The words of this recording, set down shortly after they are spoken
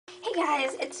Hey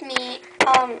guys, it's me.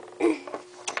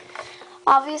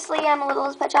 Obviously I'm a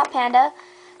Littlest Pet Shop Panda.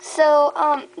 So,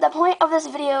 the point of this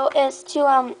video is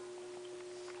to,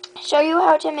 show you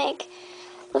how to make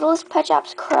Littlest Pet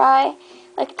Shops cry,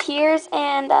 like tears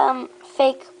and,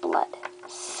 fake blood.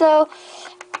 So,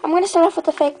 I'm going to start off with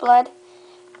the fake blood.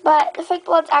 But the fake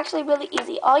blood's actually really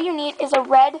easy. All you need is a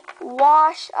red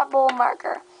washable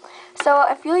marker. So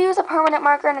if you use a permanent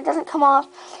marker and it doesn't come off,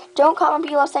 don't comment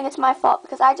below saying it's my fault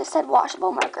because I just said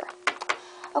washable marker.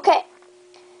 Okay,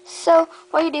 so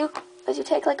what you do is you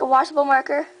take like a washable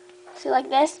marker, see like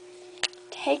this,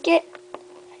 take it,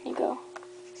 and you go.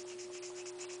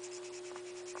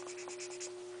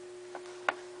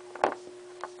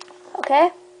 Okay?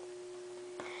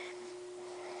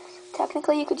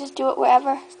 Technically you could just do it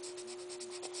wherever.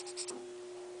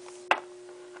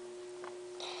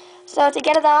 So to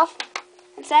get it off,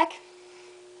 one sec.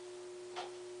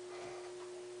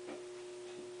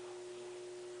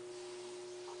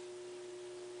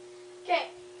 Okay,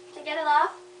 to get it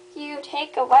off, you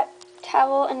take a wet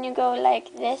towel and you go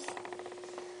like this.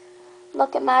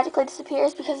 Look, it magically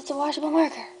disappears because it's a washable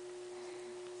marker.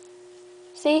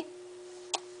 See?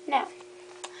 Now,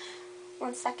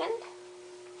 one second.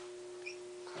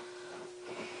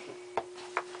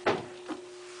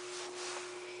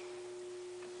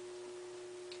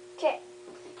 Okay,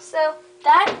 so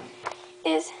that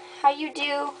is how you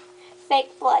do fake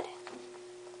blood.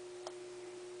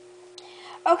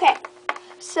 Okay,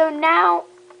 so now,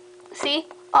 see,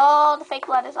 all the fake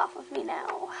blood is off of me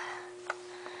now.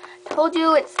 Told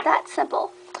you it's that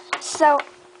simple. So,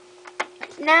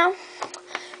 now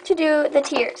to do the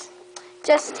tears.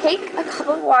 Just take a cup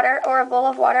of water or a bowl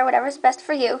of water, whatever's best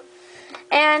for you.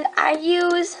 And I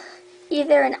use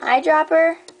either an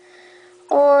eyedropper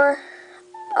or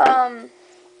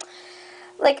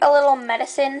like a little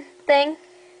medicine thing.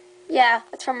 Yeah,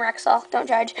 it's from Rexall, don't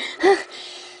judge.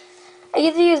 I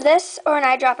either use this or an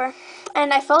eyedropper,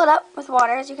 and I fill it up with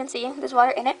water. As you can see, there's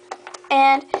water in it,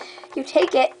 and you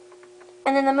take it,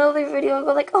 and then the movie video will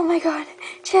go like, oh my god,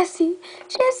 Jessie,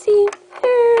 Jessie.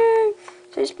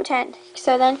 So just pretend.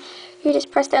 So then you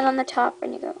just press down on the top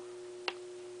and you go.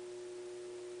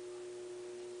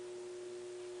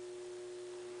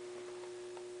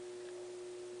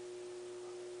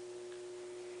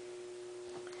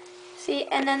 See,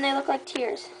 and then they look like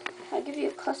tears. I'll give you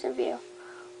a closer view.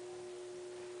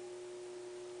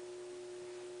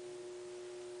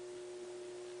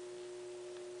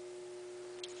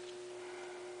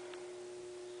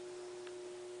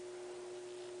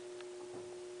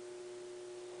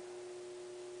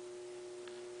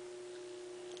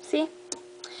 See?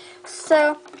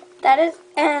 So, that is,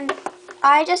 and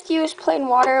I just use plain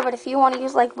water, but if you want to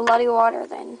use like bloody water,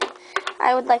 then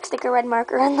I would like stick a red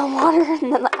marker in the water,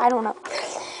 and then I don't know.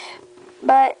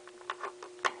 But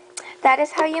that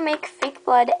is how you make fake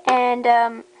blood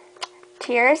and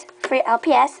tears for your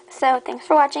LPS. So thanks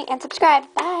for watching and subscribe.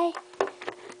 Bye.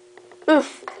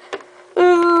 Oof.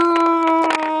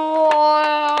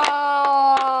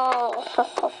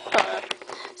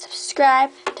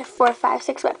 Subscribe to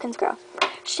 456 Webkins Girl.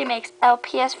 She makes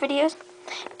LPS videos,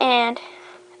 and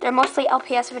they're mostly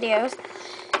LPS videos.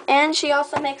 And she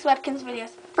also makes Webkins videos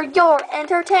for your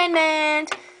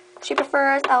entertainment. She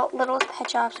prefers Littlest Pet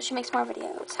Shop, so she makes more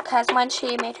videos. Because when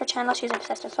she made her channel, she was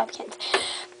obsessed with Webkins.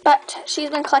 But she's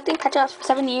been collecting Pet Shops for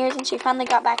 7 years, and she finally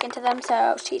got back into them,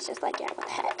 so she's just like, yeah, what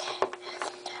the heck.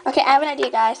 Okay, I have an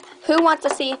idea, guys. Who wants to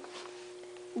see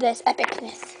this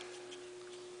epicness?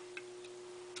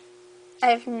 I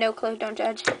have no clue, don't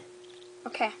judge.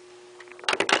 Okay.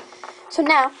 So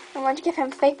now, I'm going to give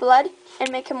him fake blood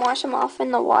and make him wash him off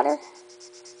in the water.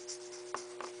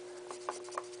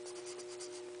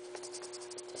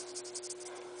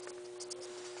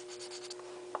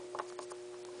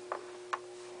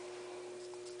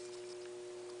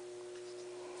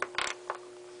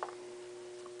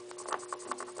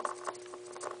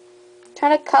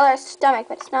 Trying to color his stomach,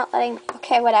 but it's not letting me.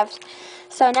 Okay, whatever.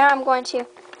 So now I'm going to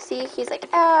see, he's like,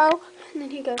 ow, and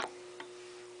then he goes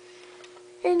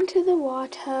into the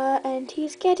water, and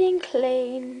he's getting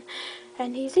clean,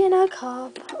 and he's in a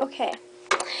cup. Okay,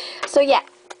 so yeah,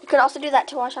 you could also do that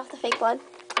to wash off the fake blood.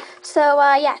 So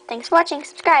yeah, thanks for watching,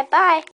 subscribe, bye.